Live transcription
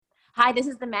Hi, this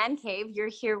is the Man Cave. You're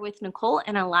here with Nicole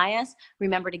and Elias.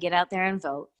 Remember to get out there and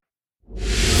vote.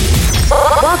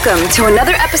 Welcome to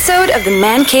another episode of the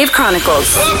Man Cave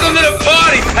Chronicles. Welcome to the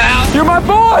party, pal! You're my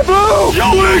boy, Blue!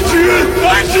 Yo, Adrian!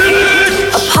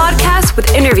 A podcast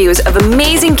with interviews of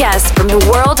amazing guests from the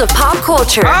world of pop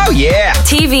culture. Oh, yeah!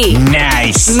 TV.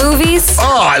 Nice! Movies.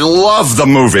 Oh, I love the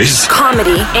movies!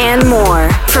 Comedy and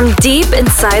more. From deep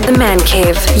inside the Man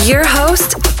Cave, your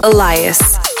host,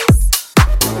 Elias.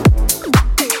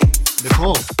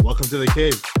 Nicole, welcome to the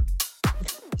cave.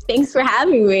 Thanks for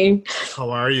having me.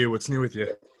 How are you? What's new with you?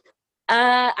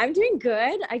 I'm doing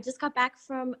good. I just got back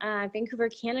from Vancouver,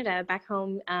 Canada, back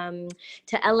home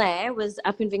to LA. I was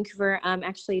up in Vancouver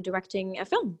actually directing a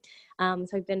film. So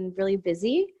I've been really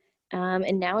busy.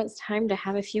 And now it's time to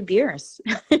have a few beers.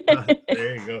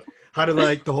 There you go. How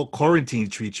did the whole quarantine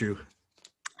treat you?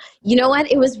 You know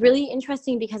what? It was really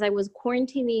interesting because I was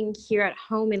quarantining here at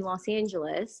home in Los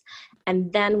Angeles.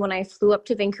 And then when I flew up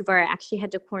to Vancouver, I actually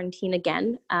had to quarantine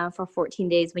again for 14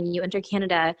 days. When you enter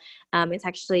Canada, it's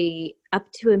actually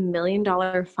up to $1 million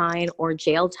fine or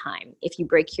jail time if you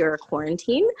break your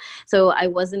quarantine. So I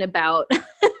wasn't about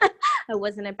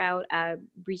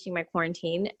breaching my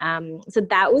quarantine. So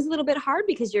that was a little bit hard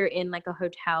because you're in like a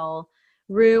hotel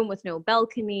room with no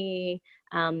balcony.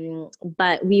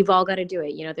 But we've all got to do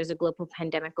it. You know, there's a global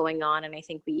pandemic going on, and I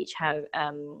think we each have,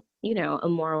 a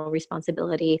moral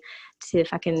responsibility to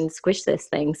fucking squish this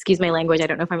thing. Excuse my language. I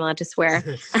don't know if I'm allowed to swear.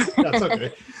 That's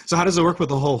okay. So how does it work with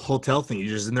the whole hotel thing? You're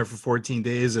just in there for 14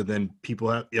 days, and then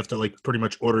you have to pretty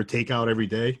much order takeout every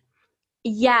day?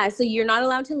 Yeah. So you're not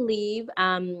allowed to leave.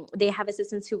 They have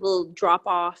assistants who will drop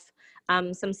off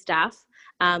some stuff.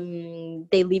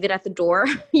 They leave it at the door.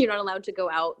 You're not allowed to go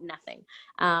out, nothing.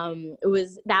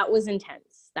 That was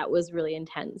intense. That was really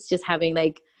intense. Just having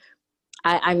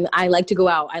I like to go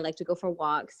out. I like to go for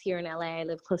walks here in LA. I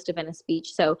live close to Venice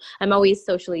Beach. So I'm always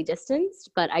socially distanced,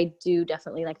 but I do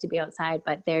definitely like to be outside,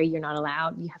 but there you're not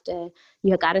allowed.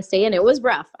 You got to stay in. It was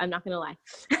rough. I'm not going to lie.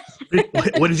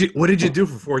 What did you do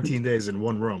for 14 days in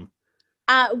one room?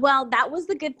 Well, that was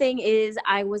the good thing is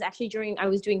I was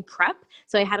doing prep.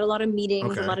 So I had a lot of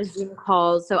meetings, Okay. A lot of Zoom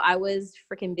calls. So I was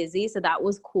freaking busy. So that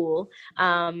was cool.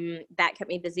 That kept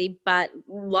me busy, but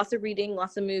lots of reading,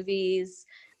 lots of movies,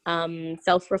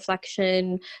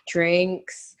 self-reflection,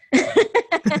 drinks. There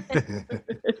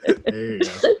you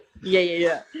go.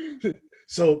 Yeah.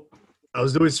 So I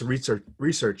was doing some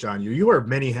research on you. You wear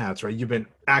many hats, right? You've been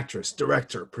actress,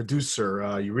 director,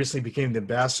 producer. You recently became the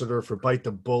ambassador for Bite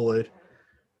the Bullet.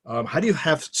 How do you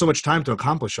have so much time to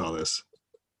accomplish all this?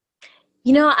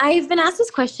 You know, I've been asked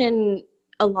this question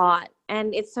a lot,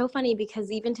 and it's so funny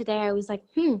because even today I was like,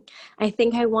 I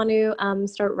think I want to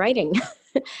start writing.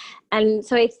 And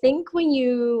so at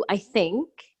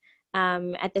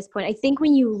this point, I think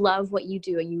when you love what you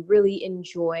do and you really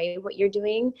enjoy what you're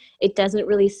doing, it doesn't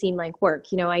really seem like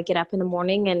work. You know, I get up in the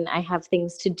morning and I have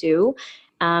things to do.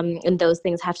 And those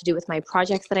things have to do with my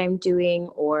projects that I'm doing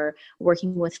or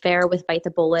working with FAIR with Bite the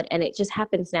Bullet. And it just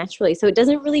happens naturally. So it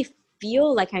doesn't really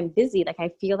feel like I'm busy. Like I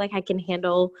feel like I can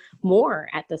handle more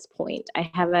at this point.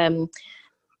 I've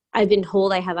been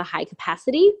told I have a high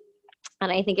capacity,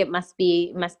 and I think it must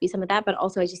be some of that, but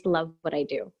also I just love what I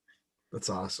do.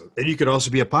 That's awesome. And you could also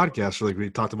be a podcaster like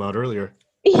we talked about earlier.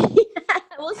 Yeah.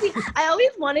 Well, see, I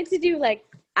always wanted to do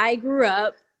I grew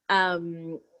up,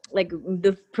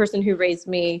 the person who raised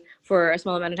me for a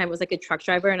small amount of time was a truck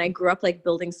driver, and I grew up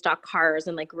building stock cars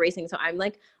and racing. So I'm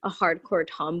a hardcore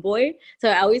tomboy. So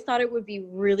I always thought it would be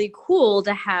really cool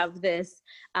to have this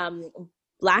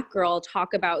Black girl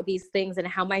talk about these things and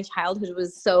how my childhood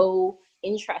was so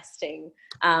interesting.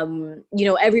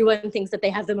 Everyone thinks that they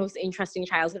have the most interesting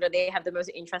childhood or they have the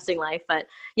most interesting life, but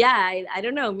yeah, I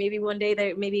don't know. Maybe one day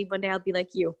I'll be like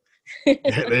you. Yeah,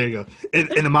 there you go.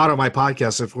 And the motto of my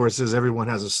podcast, of course, is everyone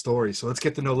has a story. So let's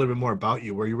get to know a little bit more about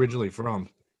you. Where are you originally from?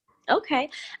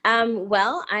 Okay.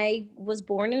 Well, I was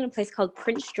born in a place called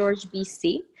Prince George,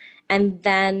 BC. And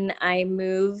then I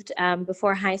moved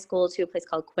before high school to a place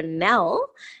called Quesnel.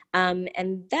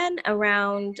 And then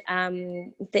around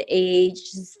the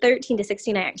age 13 to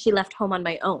 16, I actually left home on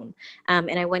my own.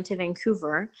 And I went to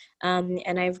Vancouver.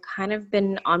 And I've kind of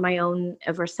been on my own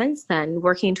ever since then,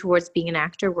 working towards being an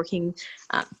actor, working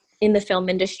in the film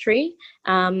industry.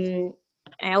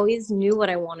 I always knew what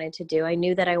I wanted to do. I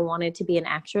knew that I wanted to be an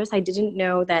actress. I didn't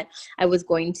know that I was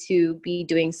going to be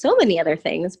doing so many other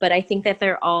things, but I think that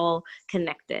they're all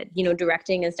connected. You know,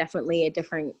 directing is definitely a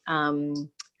different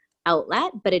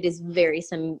outlet, but it is very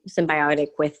symbiotic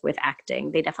with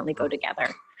acting. They definitely go together.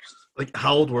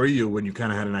 How old were you when you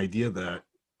kind of had an idea that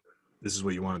this is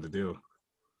what you wanted to do?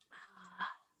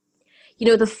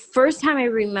 The first time I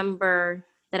remember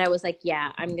that I was like,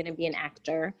 yeah, I'm going to be an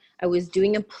actor. I was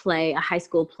doing a play, a high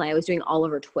school play. I was doing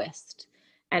Oliver Twist.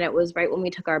 And it was right when we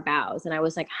took our bows. And I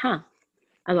was like, I'm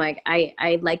like,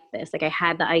 I like this. Like I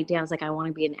had the idea. I was like, I want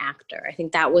to be an actor. I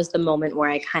think that was the moment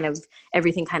where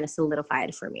everything kind of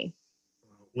solidified for me.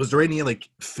 Was there any like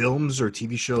films or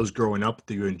TV shows growing up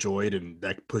that you enjoyed and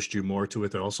that pushed you more to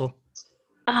it also?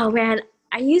 Oh man,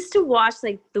 I used to watch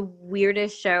like the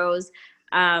weirdest shows.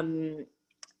 I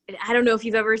don't know if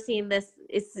you've ever seen this.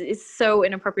 It's so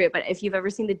inappropriate, but if you've ever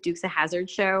seen the Dukes of Hazzard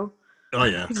show. Oh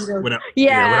yeah.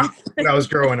 Yeah. When I was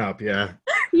growing up, yeah.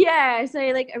 Yeah. So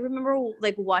I remember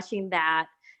like watching that.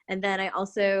 And then I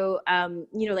also,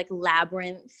 like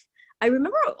Labyrinth. I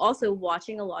remember also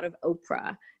watching a lot of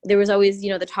Oprah. There was always,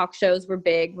 the talk shows were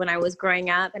big when I was growing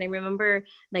up. And I remember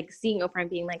like seeing Oprah and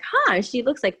being like, she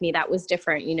looks like me. That was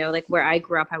different. Like where I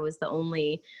grew up, I was the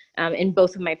only, and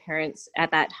both of my parents at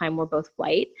that time were both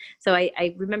white. So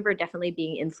I remember definitely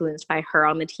being influenced by her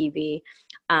on the TV.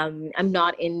 I'm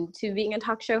not into being a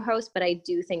talk show host, but I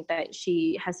do think that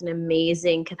she has an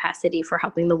amazing capacity for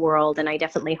helping the world. And I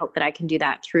definitely hope that I can do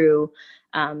that through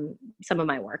some of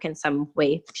my work in some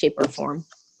way, shape, or form.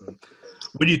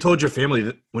 When you told your family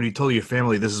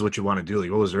this is what you want to do, like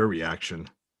what was their reaction?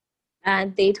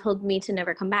 They told me to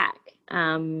never come back.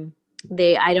 I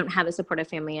don't have a supportive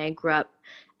family. I grew up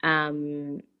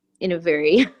in a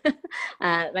very,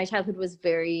 my childhood was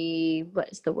very,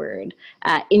 what's the word?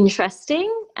 Interesting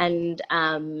and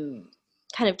kind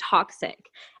of toxic.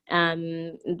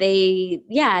 They've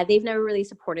never really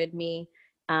supported me.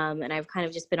 And I've kind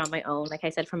of just been on my own, like I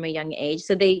said, from a young age.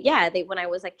 So when I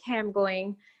was like, okay, I'm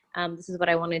going, this is what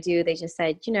I want to do. They just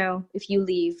said, if you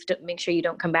leave, make sure you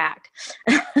don't come back.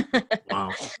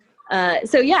 Wow.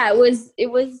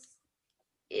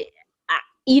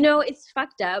 It's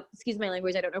fucked up. Excuse my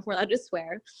language. I don't know if we're allowed to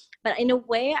swear, but in a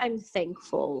way I'm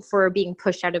thankful for being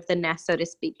pushed out of the nest, so to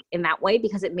speak, in that way,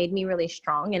 because it made me really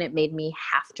strong and it made me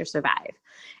have to survive.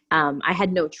 I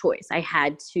had no choice. I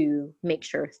had to make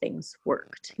sure things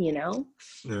worked, Yeah.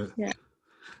 Yeah.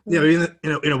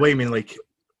 In a way, I mean, like,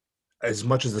 as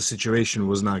much as the situation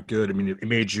was not good, I mean, it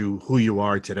made you who you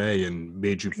are today and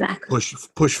made you Exactly.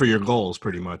 push for your goals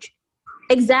pretty much.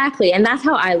 Exactly. And that's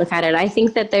how I look at it. I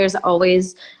think that there's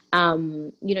always,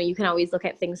 you can always look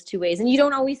at things two ways and you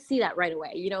don't always see that right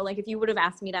away. Like if you would have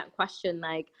asked me that question,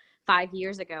 like 5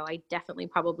 years ago, I definitely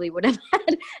probably would have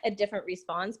had a different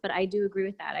response, but I do agree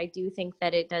with that. I do think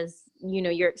that it does,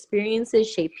 your experiences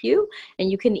shape you,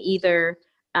 and you can either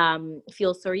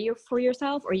feel sorry for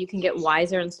yourself or you can get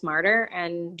wiser and smarter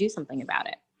and do something about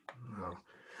it. Wow.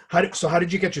 How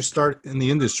did you get your start in the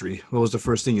industry? What was the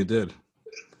first thing you did?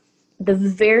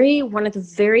 One of the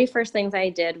very first things I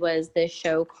did was this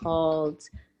show called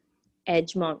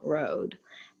Edgemont Road.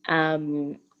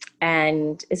 And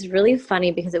it's really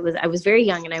funny because I was very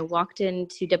young and I walked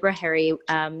into Deborah Harry,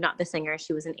 not the singer,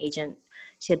 she was an agent.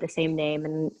 She had the same name,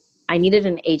 and I needed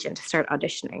an agent to start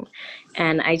auditioning.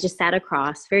 And I just sat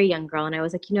across, very young girl, and I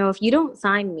was like, if you don't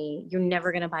sign me, you're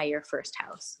never going to buy your first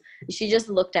house. She just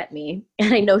looked at me,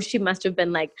 and I know she must have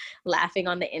been like laughing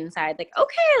on the inside, like,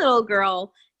 okay, little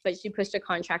girl. But she pushed a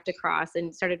contract across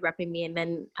and started repping me. And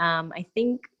then I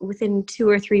think within 2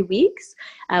 or 3 weeks,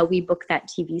 we booked that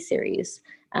TV series,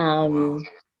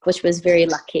 which was very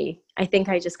lucky. I think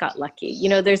I just got lucky.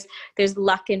 There's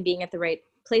luck in being at the right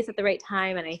place at the right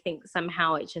time. And I think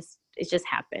somehow it just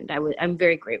happened. I'm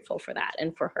very grateful for that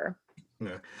and for her.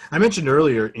 Yeah. I mentioned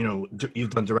earlier,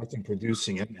 you've done directing,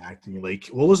 producing, and acting. Like,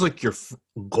 what was like your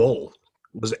goal?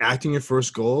 Was acting your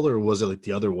first goal, or was it like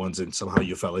the other ones and somehow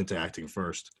you fell into acting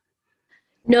first?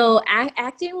 No,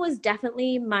 acting was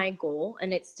definitely my goal,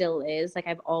 and it still is. Like,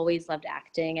 I've always loved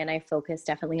acting, and I focus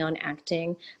definitely on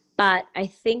acting. But I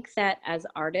think that as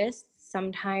artists,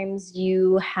 sometimes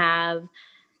you have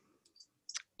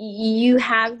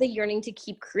the yearning to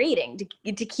keep creating,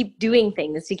 to keep doing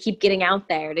things, to keep getting out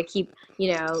there, to keep,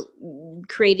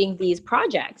 creating these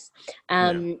projects.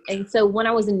 And so when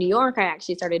I was in New York, I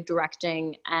actually started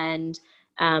directing, and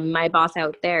my boss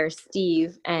out there,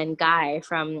 Steve and Guy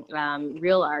from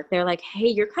Real Art, they're like, hey,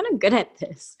 you're kind of good at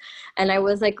this. And I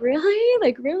was like, really?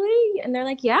 Like, really? And they're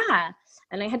like, yeah.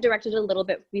 And I had directed a little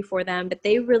bit before them, but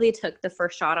they really took the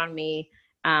first shot on me,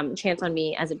 chance on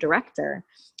me as a director.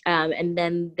 And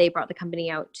then they brought the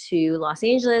company out to Los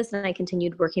Angeles, and I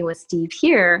continued working with Steve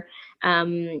here.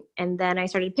 And then I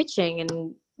started pitching,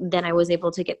 and then I was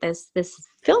able to get this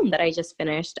film that I just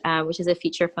finished, which is a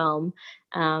feature film,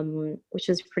 which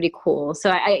was pretty cool.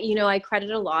 So I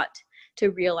credit a lot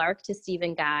to Real Arc, to Steve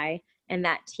and Guy, and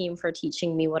that team for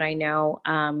teaching me what I know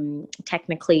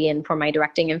technically, and for my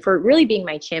directing, and for really being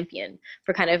my champion,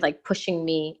 for kind of like pushing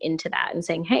me into that and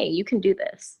saying, hey, you can do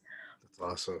this. That's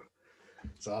awesome.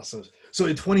 It's awesome. So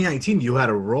in 2019, you had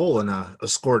a role in a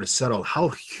Score to Settle. How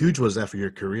huge was that for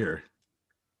your career?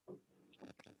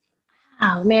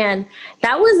 Oh man,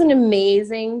 that was an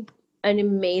amazing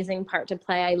part to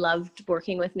play. I loved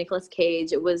working with Nicolas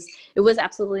Cage. It was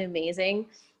absolutely amazing.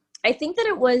 I think that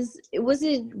it was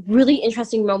a really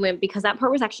interesting moment because that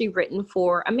part was actually written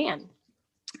for a man.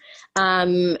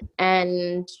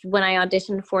 And when I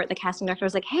auditioned for it, the casting director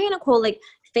was like, hey, Nicole, like,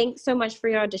 thanks so much for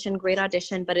your audition. Great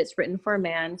audition, but it's written for a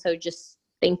man. So just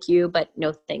thank you, but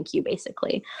no thank you,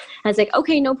 basically. I was like,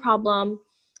 okay, no problem.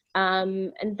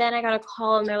 And then I got a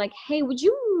call and they're like, hey, would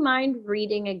you mind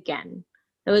reading again?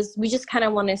 We just kind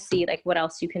of want to see like what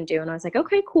else you can do. And I was like,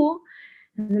 okay, cool.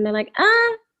 And then they're like,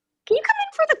 can you come in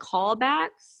for the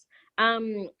callbacks?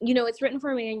 It's written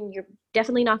for me and you're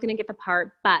definitely not going to get the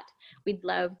part, but we'd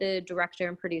love the director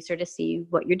and producer to see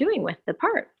what you're doing with the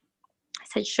part. I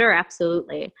said, sure,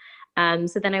 absolutely.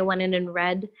 So then I went in and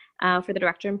read for the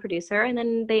director and producer, and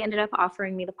then they ended up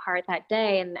offering me the part that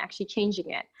day and actually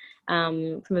changing it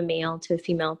from a male to a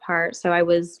female part. So I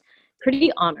was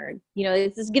pretty honored.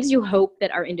 This gives you hope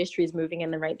that our industry is moving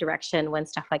in the right direction when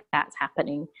stuff like that's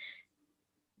happening.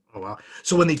 Oh wow!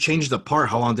 So when they changed the part,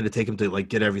 how long did it take them to like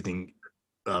get everything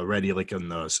ready, like in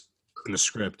the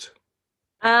script?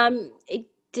 It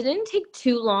didn't take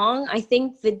too long. I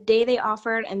think the day they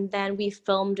offered, and then we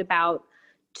filmed about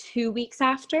 2 weeks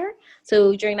after.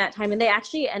 So during that time, and they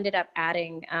actually ended up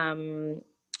adding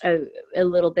a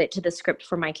little bit to the script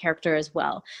for my character as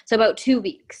well. So about 2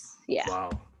 weeks. Yeah.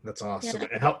 Wow, that's awesome. Yeah.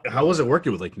 And how was it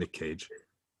working with like Nick Cage?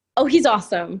 Oh, he's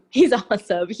awesome. He's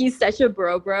awesome. He's such a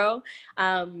bro.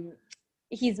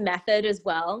 He's method as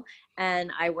well, and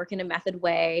I work in a method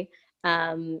way.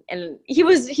 And he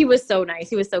was so nice.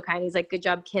 He was so kind. He's like, good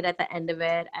job, kid, at the end of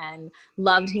it, and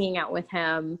loved hanging out with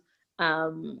him.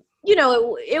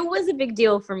 It was a big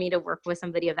deal for me to work with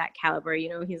somebody of that caliber.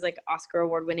 He's like Oscar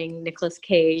award-winning Nicolas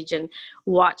Cage, and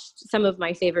watched some of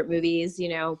my favorite movies,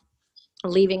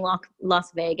 Leaving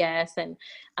Las Vegas, and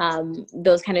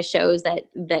those kind of shows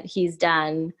that he's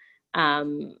done.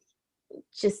 I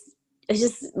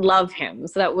just love him.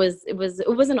 So it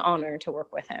was an honor to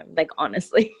work with him. Like,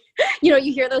 honestly, you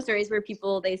hear those stories where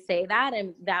people, they say that,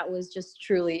 and that was just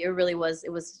truly, it really was,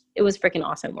 it was freaking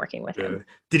awesome working with him.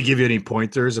 Did he give you any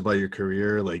pointers about your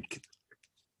career? Like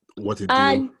what to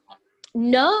do?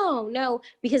 No,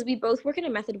 because we both work in a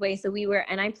method way. So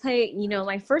and I play,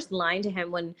 my first line to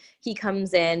him when he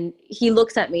comes in, he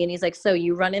looks at me and he's like, so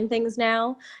you running things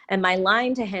now? And my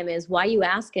line to him is, why you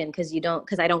asking?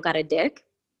 Because I don't got a dick.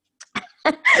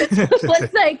 So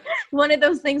it's like one of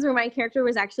those things where my character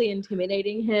was actually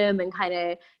intimidating him, and kind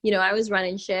of, I was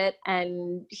running shit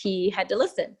and he had to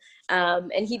listen.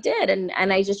 And he did. And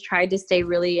I just tried to stay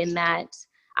really in that.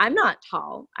 I'm not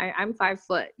tall. I'm 5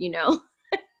 foot,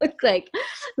 look like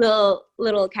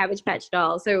little Cabbage Patch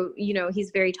doll. So,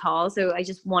 he's very tall. So I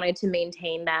just wanted to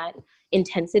maintain that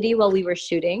intensity while we were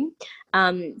shooting.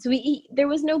 So there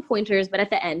was no pointers, but at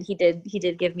the end he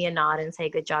did give me a nod and say,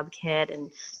 good job, kid,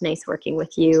 and nice working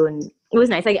with you. And it was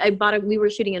nice. We were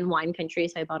shooting in wine country,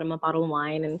 so I bought him a bottle of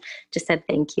wine and just said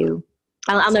thank you.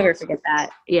 I'll never forget that.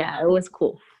 Yeah, it was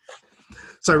cool.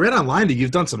 So I read online that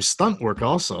you've done some stunt work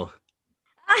also.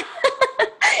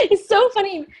 It's so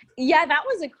funny. Yeah, that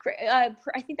was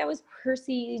I think that was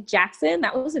Percy Jackson.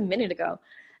 That was a minute ago.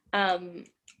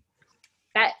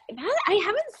 That I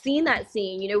haven't seen that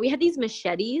scene. We had these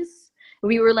machetes.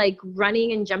 We were like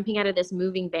running and jumping out of this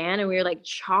moving van, and we were like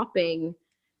chopping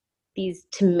these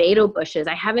tomato bushes.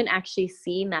 I haven't actually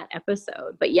seen that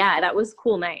episode, but yeah, that was a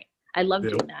cool night. I loved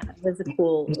doing that.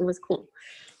 It was cool.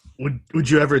 Would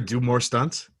you ever do more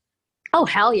stunts? Oh,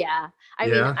 hell yeah.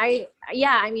 I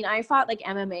fought like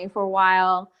MMA for a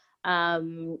while.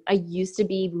 I used to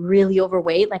be really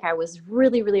overweight. Like, I was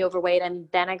really, really overweight. And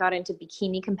then I got into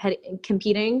bikini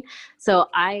competing. So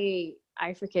I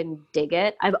freaking dig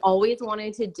it. I've always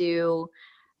wanted to do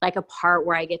like a part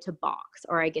where I get to box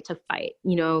or I get to fight,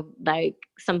 like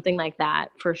something like that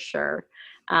for sure.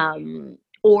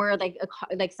 Or like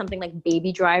something like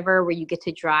Baby Driver, where you get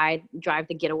to drive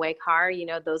the getaway car,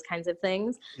 those kinds of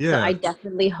things. Yeah. So I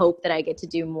definitely hope that I get to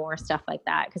do more stuff like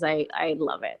that, because I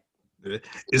love it.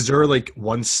 Is there like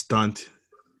one stunt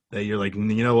that you're like,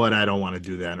 you know what, I don't want to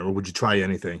do that? Or would you try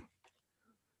anything?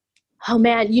 Oh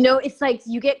man, you know, it's like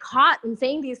you get caught in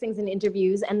saying these things in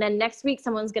interviews, and then next week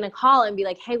someone's gonna call and be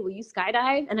like, "Hey, will you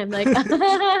skydive?" And I'm like, because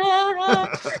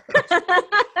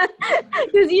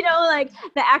you know, like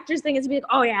the actors thing is to be like,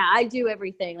 "Oh yeah, I do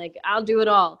everything. Like I'll do it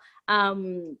all."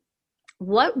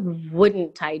 What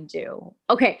wouldn't I do?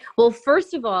 Okay, well,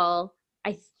 first of all,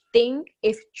 I think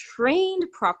if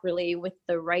trained properly with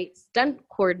the right stunt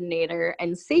coordinator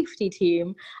and safety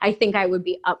team, I think I would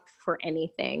be up for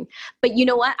anything. But you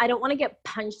know what? I don't want to get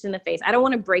punched in the face. I don't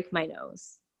want to break my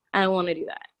nose. I don't want to do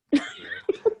that.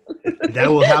 That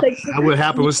will happen. Like, That would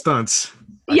happen with stunts.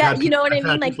 yeah, you know what I I've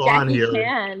mean? had Like people on Jackie here.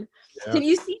 Chan. Yeah. Have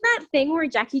you seen that thing where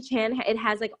Jackie Chan, it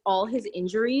has like all his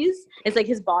injuries? It's like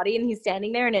his body and he's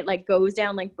standing there and it like goes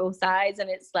down like both sides and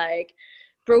it's like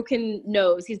broken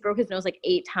nose. He's broke his nose like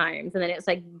 8 times and then it's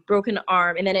like broken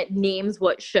arm and then it names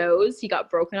what shows he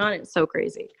got broken on. It's so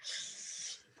crazy.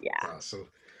 Yeah. Awesome.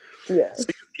 Yeah. So,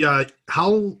 yeah.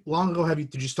 How long ago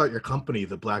did you start your company,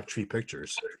 the Black Tree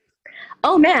Pictures?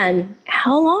 Oh man,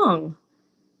 how long?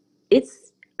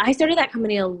 I started that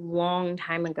company a long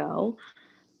time ago.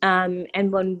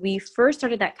 And when we first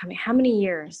started that company, how many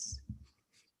years?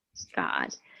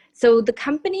 God. So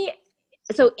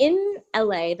in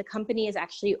LA, the company is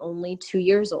actually only 2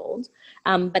 years old.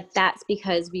 But that's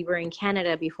because we were in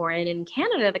Canada before. And in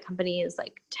Canada, the company is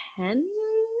like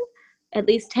at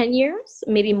least 10 years,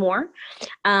 maybe more.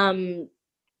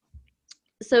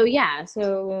 So yeah.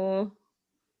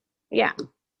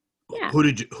 Who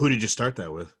did you start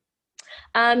that with?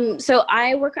 So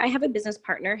I have a business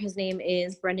partner. His name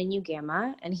is Brendan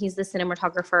Ugama, and he's the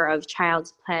cinematographer of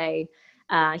Child's Play.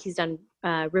 He's done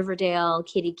Riverdale,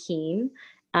 Katie Keene.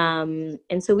 And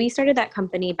so we started that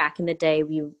company back in the day.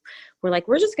 We were like,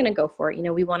 we're just going to go for it. You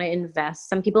know, we want to invest.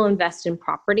 Some people invest in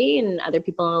property and other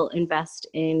people invest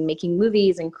in making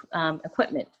movies and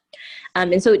equipment.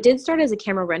 And so it did start as a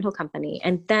camera rental company.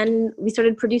 And then we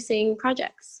started producing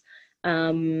projects.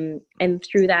 And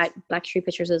through that, Black Tree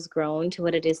Pictures has grown to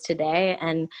what it is today.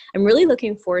 And I'm really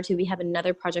looking forward to, we have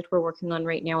another project we're working on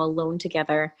right now, Alone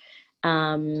Together.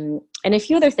 And a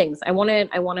few other things. I want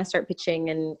to start pitching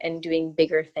and doing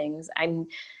bigger things. I'm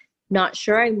not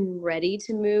sure I'm ready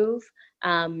to move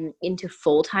into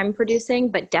full-time producing,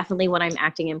 but definitely when I'm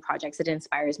acting in projects, it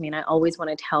inspires me. And I always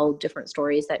want to tell different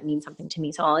stories that mean something to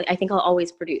me. So I think I'll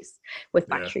always produce with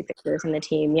Black Tree Pictures and the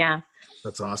team. Yeah.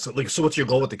 That's awesome. Like, so what's your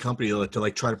goal with the company? To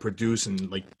like try to produce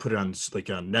and like put it on like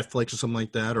on Netflix or something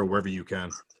like that, or wherever you can?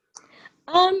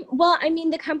 Well, I mean,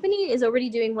 the company is already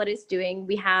doing what it's doing.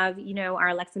 We have, you know, our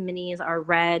Alexa Minis, our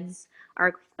Reds,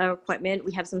 our equipment.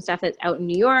 We have some stuff that's out in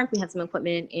New York. We have some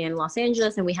equipment in Los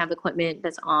Angeles, and we have equipment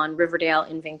that's on Riverdale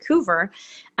in Vancouver.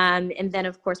 And then,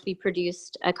 of course, we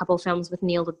produced a couple films with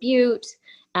Neil LaBute,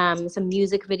 some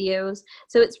music videos.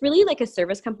 So it's really like a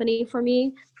service company for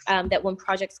me, that when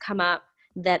projects come up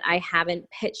that I haven't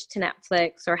pitched to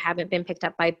Netflix or haven't been picked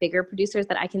up by bigger producers,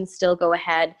 that I can still go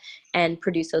ahead and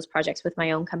produce those projects with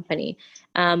my own company.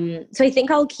 So I think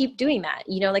I'll keep doing that.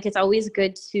 You know, like it's always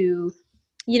good to,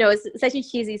 you know, it's such a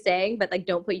cheesy saying, but like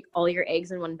don't put all your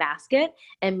eggs in one basket.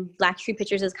 And Black Tree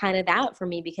Pictures is kind of that for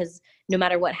me, because no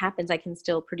matter what happens, I can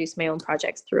still produce my own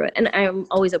projects through it. And I'm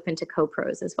always open to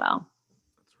co-pros as well.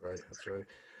 That's right.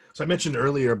 So I mentioned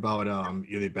earlier about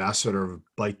you're the ambassador of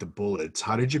Bite the Bullets.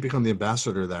 How did you become the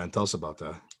ambassador of that? And tell us about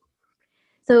that.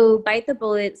 So Bite the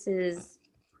Bullets is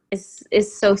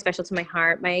so special to my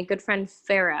heart. My good friend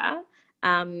Farah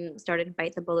started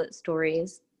Bite the Bullet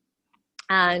Stories.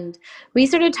 And we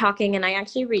started talking, and I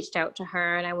actually reached out to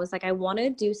her and I was like, I want to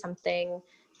do something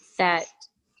that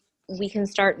we can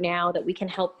start now, that we can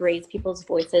help raise people's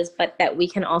voices, but that we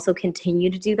can also continue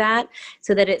to do that,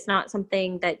 so that it's not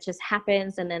something that just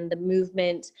happens and then the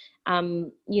movement,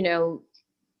 you know,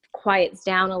 quiets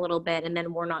down a little bit and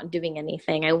then we're not doing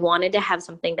anything. I wanted to have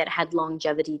something that had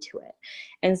longevity to it.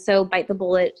 And so Bite the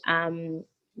Bullet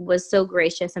was so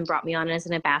gracious and brought me on as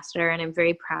an ambassador. And I'm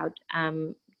very proud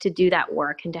to do that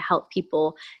work and to help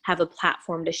people have a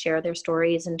platform to share their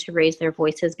stories and to raise their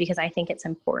voices, because I think it's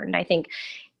important. I think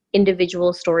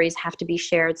individual stories have to be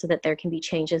shared so that there can be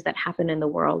changes that happen in the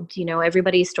world. You know,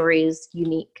 everybody's story is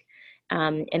unique.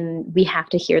 And we have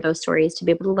to hear those stories to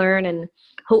be able to learn and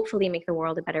hopefully make the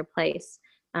world a better place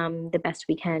the best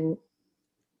we can.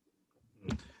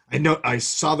 I know I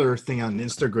saw their thing on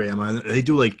Instagram. And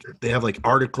they have like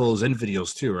articles and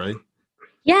videos too, right?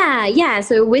 Yeah.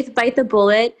 So with Bite the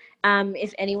Bullet,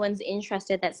 If anyone's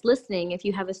interested that's listening, if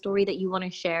you have a story that you want to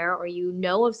share or you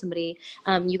know of somebody,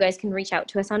 you guys can reach out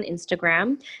to us on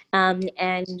Instagram.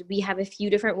 And we have a few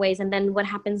different ways. And then what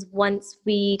happens once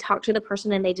we talk to the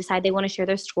person and they decide they want to share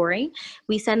their story,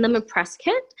 we send them a press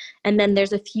kit. And then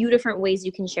there's a few different ways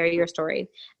you can share your story.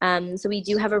 So we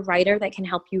do have a writer that can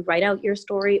help you write out your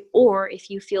story, or if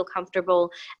you feel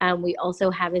comfortable, we also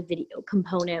have a video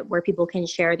component where people can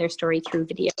share their story through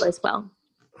video as well.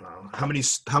 How many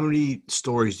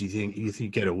stories do you think you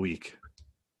get a week?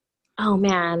 Oh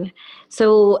man.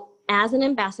 So as an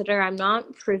ambassador, I'm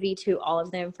not privy to all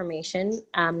of the information.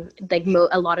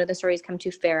 A lot of the stories come to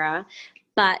Farah,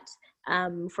 but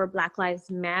for Black Lives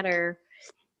Matter,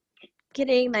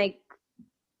 getting like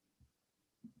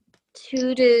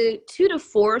two to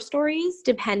four stories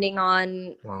depending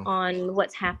on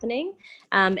what's happening,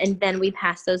 and then we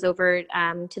pass those over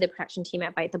to the production team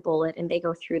at Bite the Bullet, and they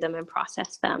go through them and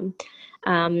process them.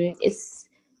 It's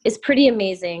pretty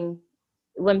amazing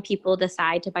when people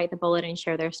decide to bite the bullet and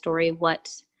share their story.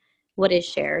 What is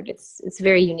shared, it's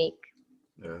very unique.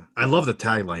 Yeah, I love the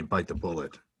tagline, "Bite the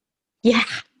Bullet." Yeah,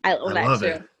 I love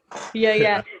that too.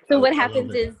 Yeah. So what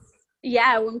happens is,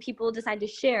 when people decide to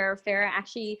share, Farah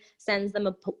actually sends them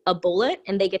a bullet,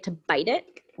 and they get to bite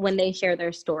it when they share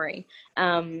their story.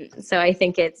 So I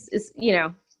think it's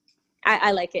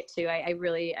I like it too.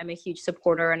 I'm a huge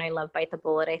supporter, and I love Bite the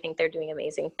Bullet. I think they're doing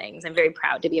amazing things. I'm very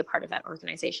proud to be a part of that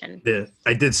organization. Yeah,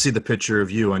 I did see the picture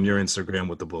of you on your Instagram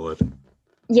with the bullet.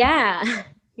 Yeah.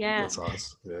 That's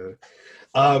awesome.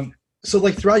 Yeah. So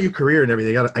like throughout your career and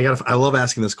everything, I love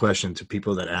asking this question to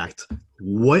people that act.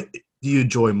 What do you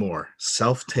enjoy more,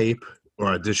 self-tape or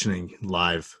auditioning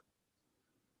live?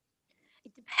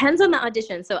 It depends on the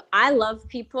audition. So I love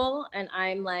people, and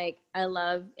I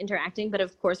love interacting, but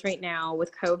of course right now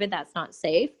with COVID, that's not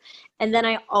safe. And then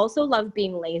I also love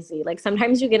being lazy. Like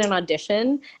sometimes you get an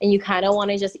audition and you kind of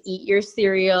want to just eat your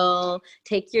cereal,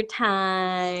 take your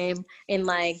time, and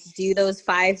like do those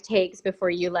 5 takes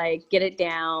before you like get it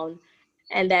down,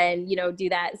 and then, do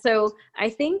that. So I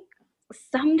think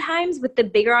sometimes with the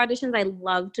bigger auditions, I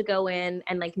love to go in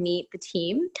and like meet the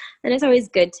team, and it's always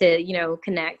good to,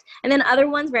 connect. And then other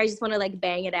ones where I just want to like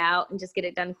bang it out and just get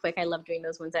it done quick, I love doing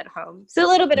those ones at home. So a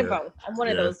little bit of both. I'm one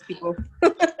of those people.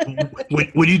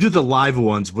 When you do the live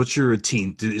ones, what's your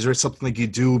routine? Is there something like you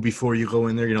do before you go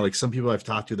in there? Like some people I've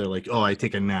talked to, they're like, oh, I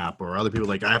take a nap, or other people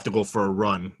like, I have to go for a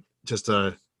run just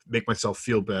to make myself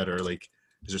feel better. Like,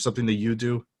 is there something that you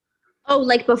do? Oh,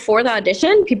 like before the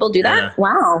audition, people do that? Yeah.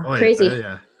 Wow, crazy.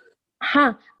 Yeah.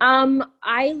 Huh.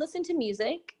 I listen to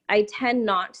music. I tend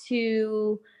not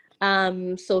to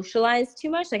socialize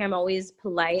too much. Like I'm always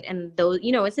polite, and those,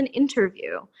 it's an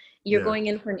interview. You're going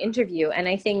in for an interview, and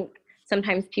I think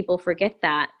sometimes people forget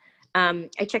that. I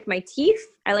check my teeth.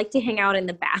 I like to hang out in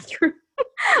the bathroom.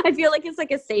 I feel like it's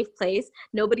like a safe place.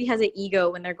 Nobody has an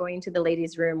ego when they're going to the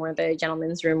ladies' room or the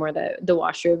gentleman's room or the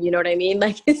washroom. You know what I mean?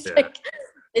 Like like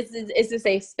it's a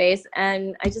safe space,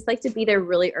 and I just like to be there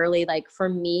really early. Like for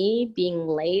me, being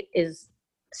late is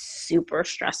super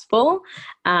stressful.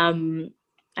 I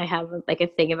have like a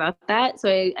thing about that, so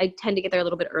I tend to get there a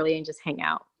little bit early and just hang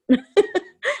out.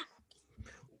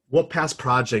 What past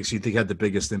projects do you think had the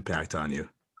biggest impact on you?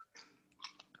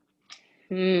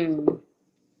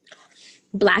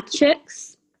 Black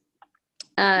Chicks.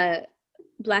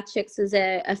 Black Chicks is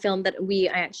a film that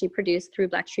I actually produced through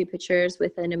Black Tree Pictures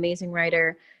with an amazing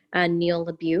writer, Neil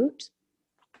LaBute.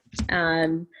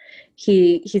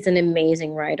 He's an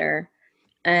amazing writer,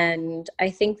 and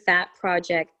I think that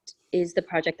project is the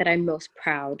project that I'm most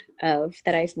proud of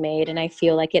that I've made, and I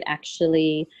feel like it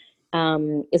actually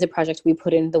is a project we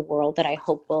put in the world that I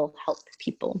hope will help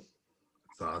people.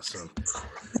 That's awesome.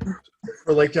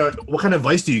 Or like, what kind of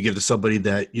advice do you give to somebody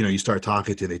that you start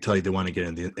talking to? They tell you they want to get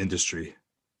in the industry,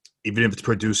 even if it's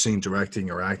producing, directing,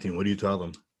 or acting. What do you tell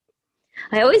them?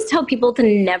 I always tell people to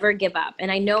never give up,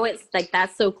 and I know it's like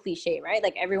that's so cliche, right?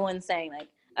 Like everyone's saying, like,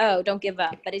 "Oh, don't give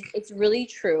up," but it's really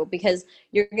true, because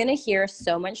you're gonna hear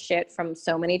so much shit from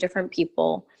so many different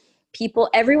people.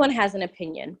 Everyone has an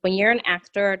opinion. When you're an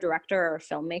actor, a director, or a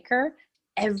filmmaker,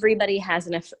 everybody has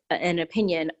an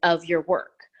opinion of your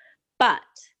work. But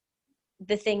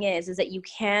the thing is that you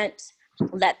can't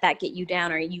let that get you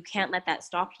down, or you can't let that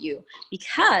stop you,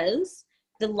 because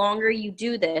the longer you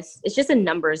do this, it's just a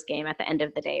numbers game at the end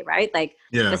of the day, right? Like,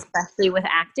 especially with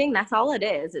acting, that's all it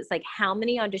is. It's like, how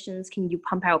many auditions can you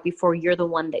pump out before you're the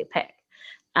one they pick?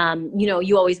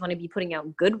 You always want to be putting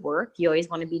out good work. You always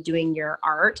want to be doing your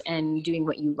art and doing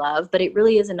what you love, but it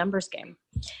really is a numbers game.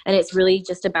 And it's really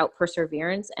just about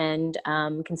perseverance and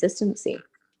consistency.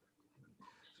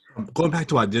 Going back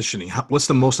to auditioning, what's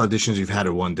the most auditions you've had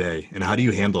in one day, and how do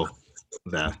you handle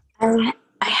that? I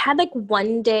had like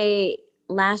one day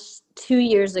last 2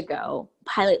 years ago.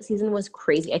 Pilot season was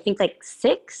crazy. I think like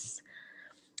six.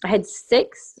 I had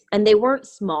six, and they weren't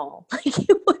small. Like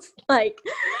it was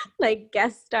like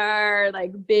guest star,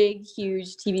 like big,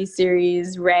 huge TV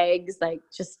series, regs, like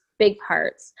just big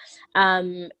parts.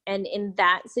 And in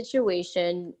that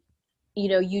situation,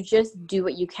 you just do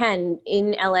what you can.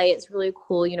 In LA, it's really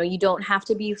cool. You don't have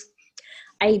to be.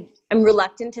 I'm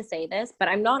reluctant to say this, but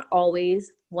I'm not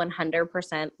always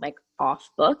 100% like off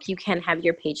book. You can have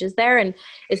your pages there, and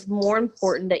it's more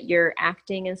important that your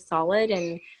acting is solid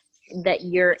and that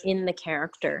you're in the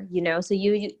character, so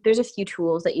there's a few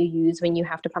tools that you use when you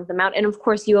have to pump them out. And of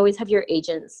course you always have your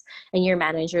agents and your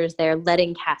managers there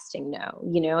letting casting know,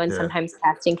 and Yeah. sometimes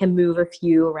casting can move a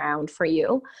few around for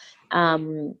you.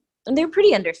 And they're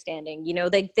pretty understanding,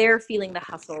 like they're feeling the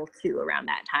hustle too around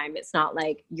that time. It's not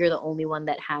like you're the only one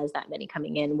that has that many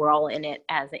coming in. We're all in it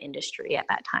as an industry at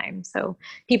that time. So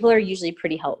people are usually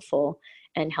pretty helpful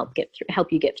and help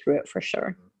you get through it for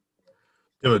sure.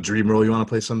 You have a dream role you want to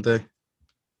play someday?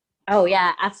 Oh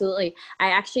yeah, absolutely.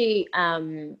 I actually I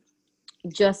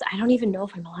don't even know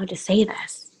if I'm allowed to say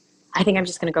this. I think I'm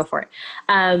just going to go for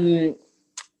it.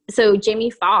 So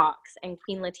Jamie Foxx and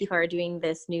Queen Latifah are doing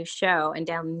this new show, and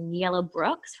Daniela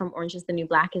Brooks from Orange is the New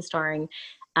Black is starring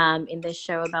in this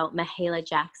show about Mahalia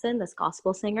Jackson, this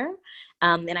gospel singer.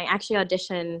 And I actually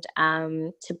auditioned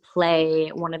to play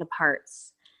one of the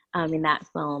parts in that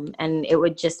film, and it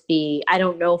would just be, I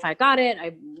don't know if I got it.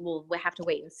 We'll have to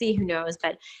wait and see, who knows,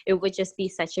 but it would just be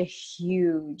such a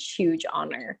huge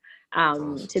honor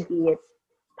to be a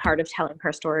part of telling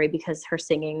her story, because her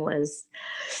singing was,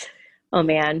 oh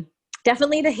man,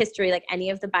 definitely the history, like any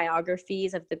of the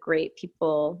biographies of the great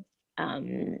people.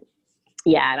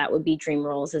 Yeah, that would be dream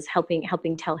roles, is helping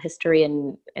tell history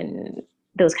and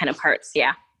those kind of parts.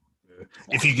 Yeah.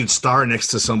 If you could star next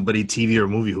to somebody, TV or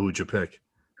movie, who would you pick?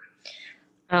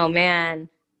 Oh man,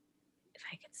 if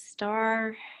I could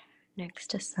star next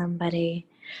to somebody,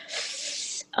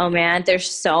 oh man,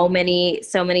 there's so many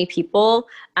people.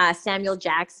 Samuel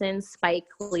Jackson, Spike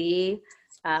Lee,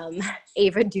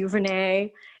 Ava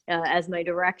DuVernay as my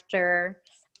director,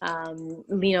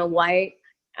 Lena White.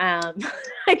 I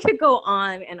could go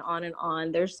on and on and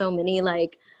on. There's so many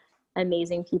like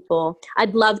amazing people.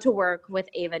 I'd love to work with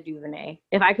Ava DuVernay.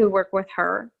 If I could work with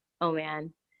her, oh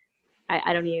man,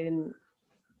 I don't even.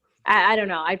 I don't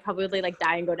know. I'd probably like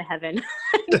die and go to heaven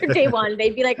after day one.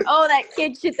 They'd be like, "Oh, that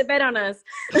kid shit the bed on us."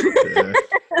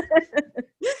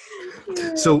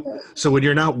 Yeah. So when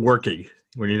you're not working,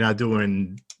 when you're not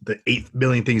doing the 8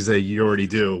 million things that you already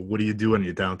do, what do you do in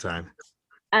your downtime?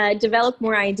 Develop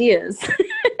more ideas.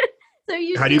 So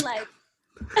usually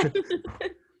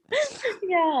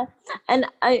yeah. And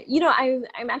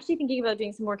I'm actually thinking about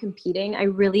doing some more competing. I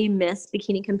really miss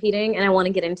bikini competing, and I want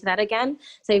to get into that again.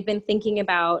 So I've been thinking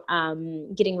about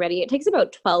getting ready. It takes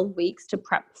about 12 weeks to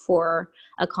prep for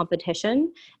a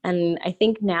competition. And I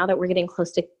think now that we're getting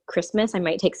close to Christmas, I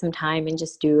might take some time and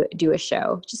just do a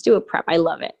show, just do a prep. I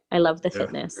love it. I love the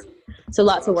fitness. So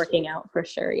lots of working out for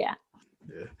sure. Yeah.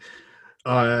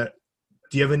 Yeah.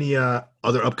 Do you have any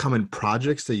other upcoming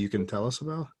projects that you can tell us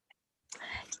about?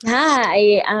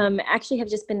 I actually have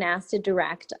just been asked to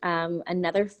direct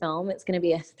another film. It's going to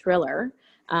be a thriller.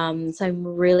 So I'm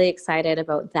really excited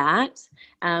about that.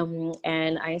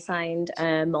 And I signed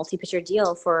a multi-picture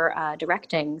deal for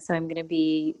directing. So I'm going to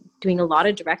be doing a lot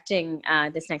of directing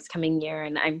this next coming year.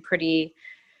 And I'm pretty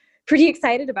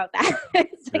excited about that.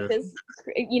 It's like this,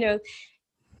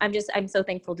 I'm so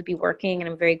thankful to be working, and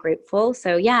I'm very grateful.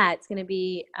 So yeah, it's going to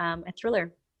be a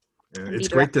thriller. Yeah, it's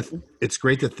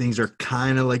great that things are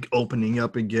kind of like opening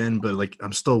up again, but like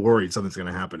I'm still worried something's going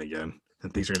to happen again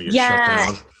and things are going to get shut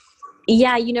down.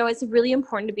 Yeah, it's really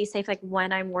important to be safe. Like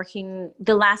when I'm working,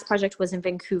 the last project was in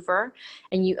Vancouver,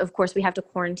 and of course we have to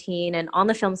quarantine, and on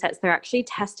the film sets they're actually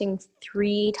testing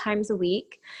 3 times a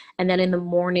week, and then in the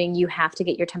morning you have to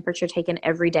get your temperature taken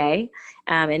every day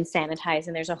and sanitize,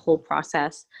 and there's a whole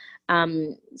process.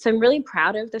 So I'm really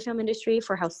proud of the film industry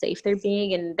for how safe they're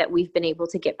being, and that we've been able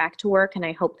to get back to work. And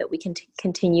I hope that we can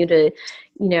continue to,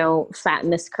 flatten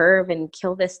this curve and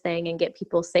kill this thing and get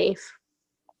people safe.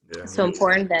 Yeah. So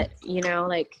important that,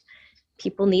 like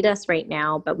people need us right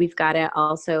now, but we've got to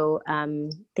also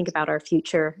think about our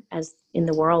future as in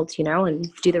the world,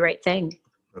 and do the right thing.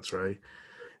 That's right.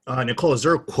 Nicole, is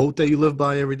there a quote that you live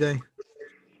by every day?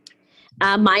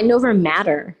 Mind over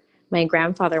matter. My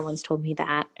grandfather once told me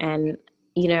that. And,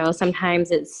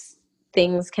 sometimes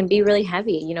things can be really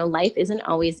heavy. Life isn't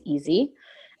always easy.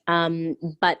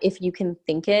 But if you can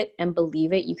think it and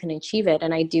believe it, you can achieve it.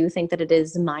 And I do think that it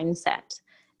is mindset.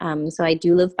 So I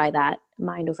do live by that,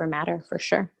 mind over matter, for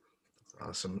sure.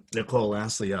 Awesome. Nicole,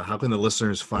 lastly, how can the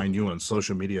listeners find you on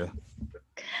social media?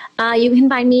 You can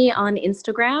find me on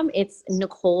Instagram. It's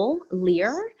Nicole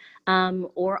Leier,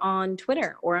 or on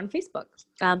Twitter or on Facebook.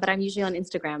 But I'm usually on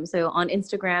Instagram. So on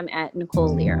Instagram at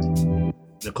Nicole Leier.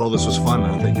 Nicole, this was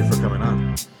fun. Thank you for coming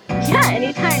on. Yeah,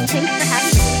 anytime. Thanks for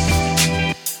having me.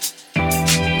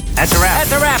 That's a wrap.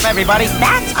 That's a wrap, everybody.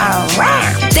 That's a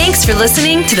wrap. Thanks for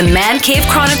listening to the Man Cave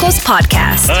Chronicles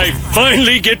podcast. I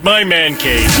finally get my man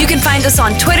cave. You can find us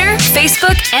on Twitter,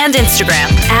 Facebook, and Instagram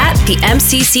at the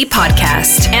MCC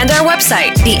Podcast and our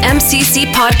website,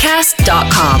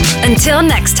 themccpodcast.com. Until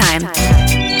next time.